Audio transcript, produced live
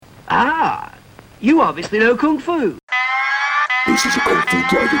Ah, you obviously know Kung Fu. This is a Kung Fu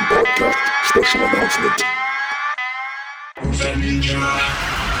Driving Podcast special announcement.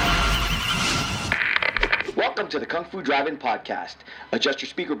 Welcome to the Kung Fu Drive-In Podcast. Adjust your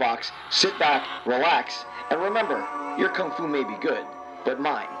speaker box, sit back, relax, and remember, your Kung Fu may be good, but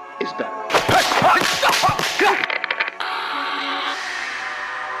mine is better.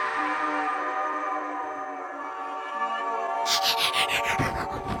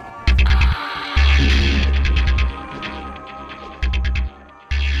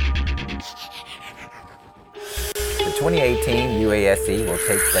 The 2018 UASC will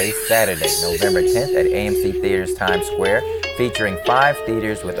take place Saturday, November 10th at AMC Theaters Times Square, featuring 5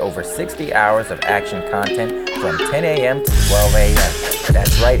 theaters with over 60 hours of action content from 10 a.m. to 12 a.m.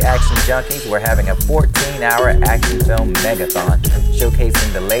 That's right, action junkies, we're having a 14-hour action film megathon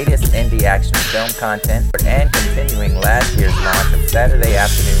showcasing the latest indie action film content and continuing last year's launch of Saturday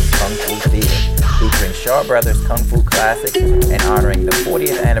afternoon Kung Fu Theater, featuring Shaw Brothers Kung Fu classics and honoring the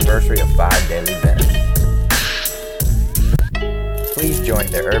 40th anniversary of Five Deadly Venoms. Please join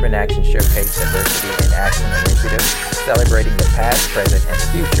the Urban Action Showcase Diversity in Action Initiative, celebrating the past, present, and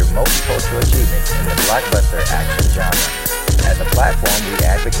future multicultural achievements in the blockbuster action genre. As a platform, we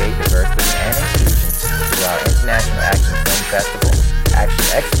advocate diversity and inclusion through our International Action Film Festival, Action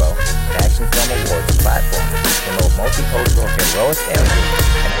Expo, and Action Film Awards platforms to promote multicultural heroic images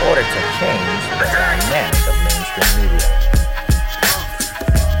in order to change the dynamic of mainstream media.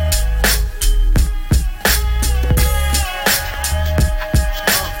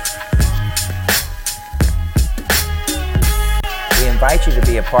 We invite you to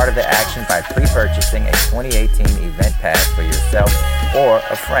be a part of the action by pre-purchasing a 2018 event pass for yourself or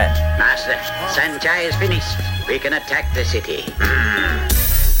a friend. Master, Sanjay is finished. We can attack the city.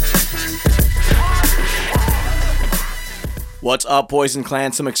 What's up, Poison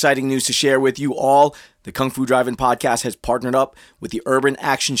Clan? Some exciting news to share with you all. The Kung Fu Drive-In Podcast has partnered up with the Urban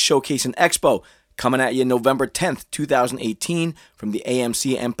Action Showcase and Expo, coming at you November 10th, 2018, from the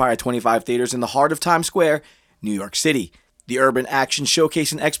AMC Empire 25 Theaters in the heart of Times Square, New York City. The Urban Action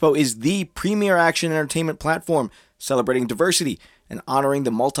Showcase and Expo is the premier action entertainment platform celebrating diversity and honoring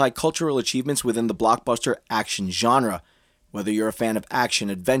the multicultural achievements within the blockbuster action genre. Whether you're a fan of action,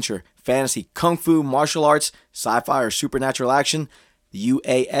 adventure, fantasy, kung fu, martial arts, sci-fi, or supernatural action, the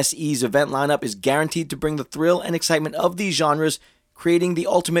UASE's event lineup is guaranteed to bring the thrill and excitement of these genres, creating the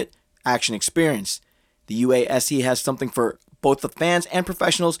ultimate action experience. The UASE has something for both the fans and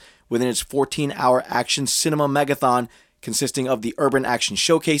professionals within its 14-hour action cinema megathon, consisting of the Urban Action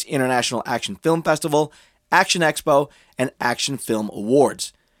Showcase International Action Film Festival, Action Expo, and Action Film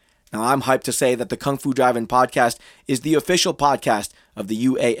Awards. Now, I'm hyped to say that the Kung Fu Drive-In Podcast is the official podcast of the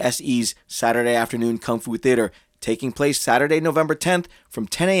UASE's Saturday Afternoon Kung Fu Theater, taking place Saturday, November 10th from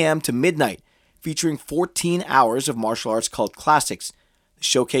 10 a.m. to midnight, featuring 14 hours of martial arts cult classics. The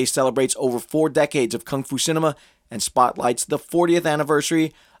showcase celebrates over 4 decades of Kung Fu cinema and spotlights the 40th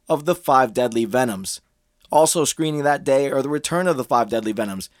anniversary of the Five Deadly Venoms. Also screening that day are the return of the Five Deadly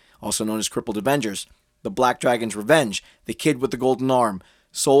Venoms, also known as Crippled Avengers, the Black Dragon's Revenge, the Kid with the Golden Arm,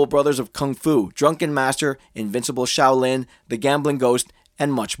 Soul Brothers of Kung Fu, Drunken Master, Invincible Shaolin, The Gambling Ghost,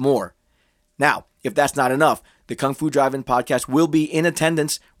 and much more. Now, if that's not enough, the Kung Fu Drive-In Podcast will be in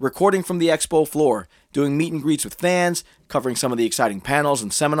attendance, recording from the expo floor, doing meet and greets with fans, covering some of the exciting panels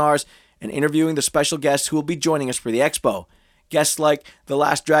and seminars, and interviewing the special guests who will be joining us for the expo. Guests like The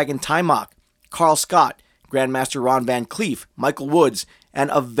Last Dragon Taimak, Carl Scott, Grandmaster Ron Van Cleef, Michael Woods, and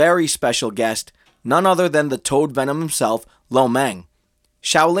a very special guest, none other than the Toad Venom himself, Lo Meng.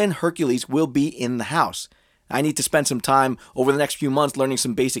 Shaolin Hercules will be in the house. I need to spend some time over the next few months learning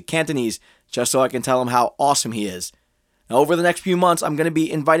some basic Cantonese just so I can tell him how awesome he is. Now, over the next few months, I'm going to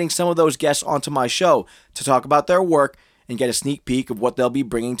be inviting some of those guests onto my show to talk about their work and get a sneak peek of what they'll be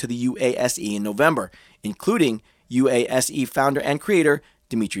bringing to the UASE in November, including UASE founder and creator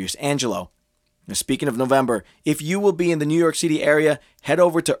Demetrius Angelo. Now, speaking of November, if you will be in the New York City area, head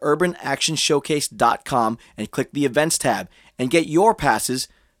over to urbanactionshowcase.com and click the events tab and get your passes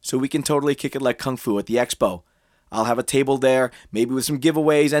so we can totally kick it like Kung Fu at the expo. I'll have a table there, maybe with some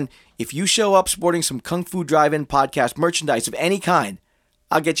giveaways, and if you show up sporting some Kung Fu Drive-In Podcast merchandise of any kind,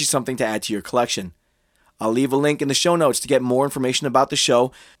 I'll get you something to add to your collection. I'll leave a link in the show notes to get more information about the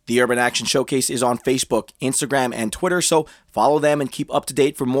show. The Urban Action Showcase is on Facebook, Instagram, and Twitter, so follow them and keep up to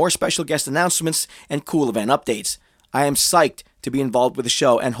date for more special guest announcements and cool event updates. I am psyched to be involved with the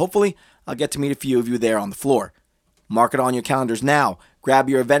show, and hopefully I'll get to meet a few of you there on the floor. Mark it on your calendars now, grab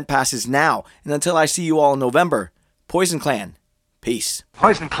your event passes now, and until I see you all in November, Poison Clan, peace.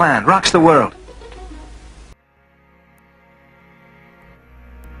 Poison Clan rocks the world.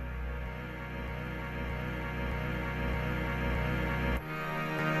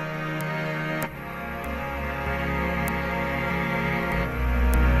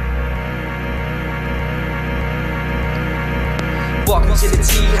 Walking to the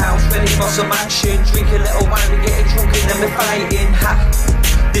tea house, ready for some action. Drink a little wine, we're getting drunk and then we're fighting.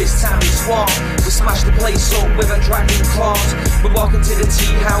 This time it's war. We smash the place up with our dragon claws. We're walking to the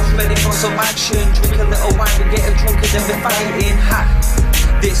tea house, ready for some action. Drink a little wine, we're getting drunk and then we're fighting.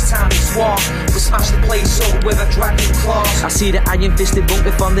 This time it's war. We smash the place up with our dragon claws. I see the iron-fisted monk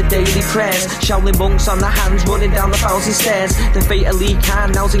from the daily prayers. Shaolin monks on their hands running down the 1,000 stairs. The fate of Lee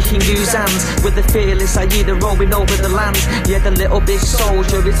Khan now's in King Yu's hands. With the fearless Aida roaming over the land. Yeah, the little big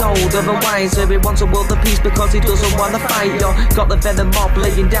soldier is older and wiser. He wants a world of peace because he doesn't want to fight, yo. Got the venom mob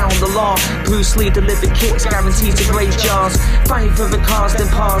laying down the law. Bruce Lee delivered kicks, guaranteed to graze jaws. Fight for the cause, then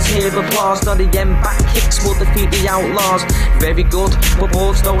pause, hear applause. Not the end back kicks will defeat the outlaws. Very good, but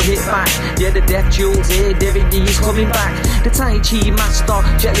balls don't hit back. Yeah, the death jewels here, Derek Yee's coming back. The Tai Chi master,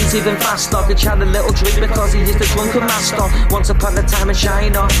 Jet Li's even faster. Could chat a little drink because he is the drunken master. Once upon a time in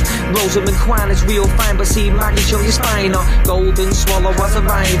China, Rosamund Kwan is real fine, but see Maggie Chung is finer. Golden Swallow has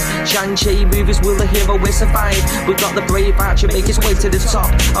arrived. Shang-Chi movies, will the hero will survive? We got the brave archer make his way to the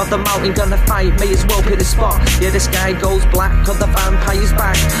top of the mountain, gonna fight, may as well pick the spot. Yeah, the sky goes black, cause the vampire's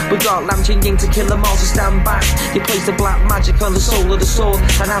back. We got Lam Ching Ying to kill them all, so stand back. You place the black magic on the soul of the sword,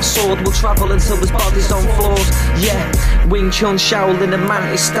 and our sword will travel until his body's on floors. Yeah, Wing Chun, Shaolin and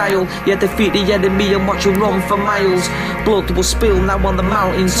Mantis style. Yeah, defeat the enemy and watch him run for miles. Blood will spill now on the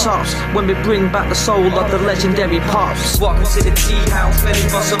mountain tops when we bring back the soul of the legendary Pops. Walking to the tea house, ready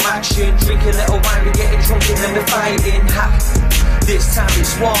for some action. Drink a little wine, we're getting drunk and then we're fighting. This time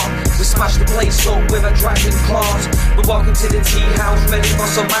it's war. We smash the place up with our dragon claws. We're walking to the tea house, ready for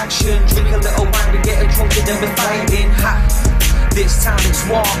some action. Drink a little wine, we're getting drunk and then we're fighting. This time it's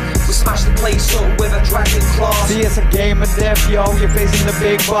war. We smash the place up with our dragon claws. See, it's a game of death, yo. You're facing the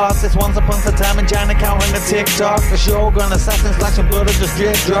big boss. It's once upon a time in China, counting the TikTok. The Shogun, assassin, slashing blood or just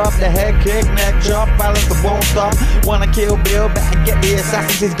drip drop. The head kick, neck chop, violence that won't stop. Wanna kill Bill, better get the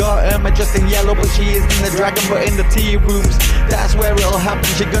assassins. He's got Irma just in yellow, but she is in the dragon, but in the tea rooms. That's where it'll happen.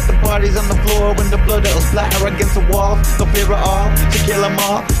 She got the bodies on the floor when the blood it'll splatter against the wall. No fear at all to kill them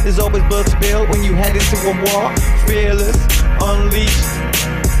all. There's always blood spilled when you head into a war. Fearless, unleashed.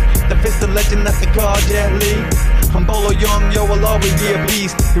 The fist of legend that they call Jet Li. I'm Bolo Young, yo, will always be a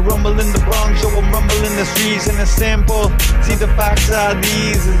beast. You rumble in the Bronx, yo, I'm rumble in the streets. And it's simple, see the facts are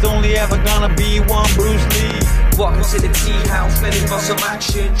these. There's only ever gonna be one Bruce Lee. Walking to the tea house, ready for some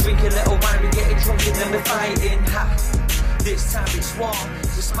action. Drink a little wine, we're getting drunk and then we're fighting. This time it's war.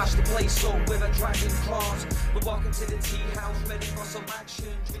 We smash the place up with our dragon claws. We're walking to the tea house, ready for some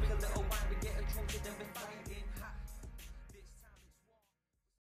action. Drink a little wine.